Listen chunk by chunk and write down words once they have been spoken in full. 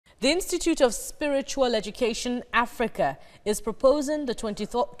The Institute of Spiritual Education Africa is proposing the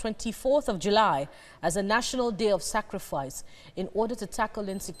 24th of July as a national day of sacrifice in order to tackle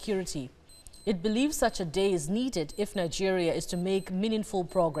insecurity. It believes such a day is needed if Nigeria is to make meaningful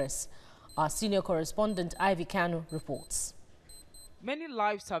progress. Our senior correspondent Ivy Kanu reports. Many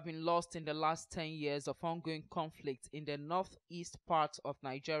lives have been lost in the last 10 years of ongoing conflict in the northeast part of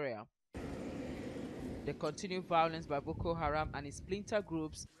Nigeria. The continued violence by Boko Haram and its splinter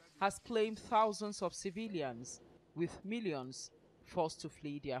groups has claimed thousands of civilians, with millions forced to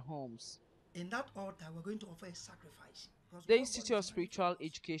flee their homes. In that altar, we're going to offer a sacrifice. The Institute of Spiritual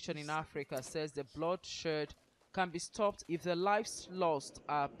Education in Africa says the bloodshed can be stopped if the lives lost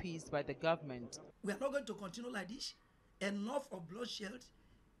are appeased by the government. We are not going to continue like this. Enough of bloodshed.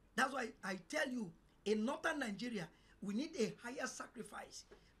 That's why I tell you, in northern Nigeria, we need a higher sacrifice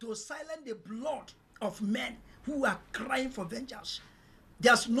to silence the blood of men who are crying for vengeance.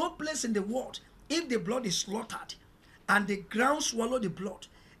 There's no place in the world, if the blood is slaughtered and the ground swallow the blood,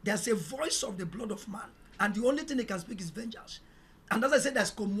 there's a voice of the blood of man, and the only thing they can speak is vengeance. And as I said, there's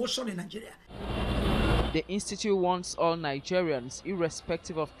commotion in Nigeria. The Institute wants all Nigerians,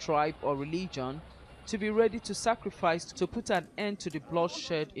 irrespective of tribe or religion, to be ready to sacrifice to put an end to the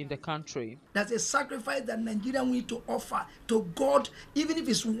bloodshed in the country. There's a sacrifice that Nigeria need to offer to God, even if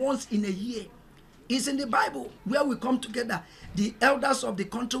it's once in a year. It's in the Bible where we come together. The elders of the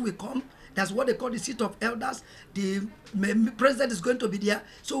country will come. That's what they call the seat of elders. The president is going to be there.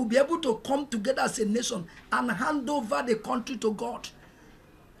 So we'll be able to come together as a nation and hand over the country to God.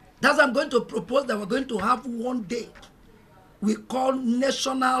 That's what I'm going to propose, that we're going to have one day we call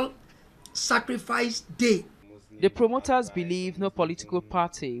National Sacrifice Day. The promoters believe no political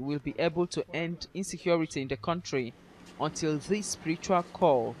party will be able to end insecurity in the country until this spiritual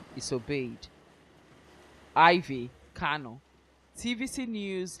call is obeyed. Ivy Kanu, TVC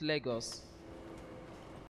News, Lagos.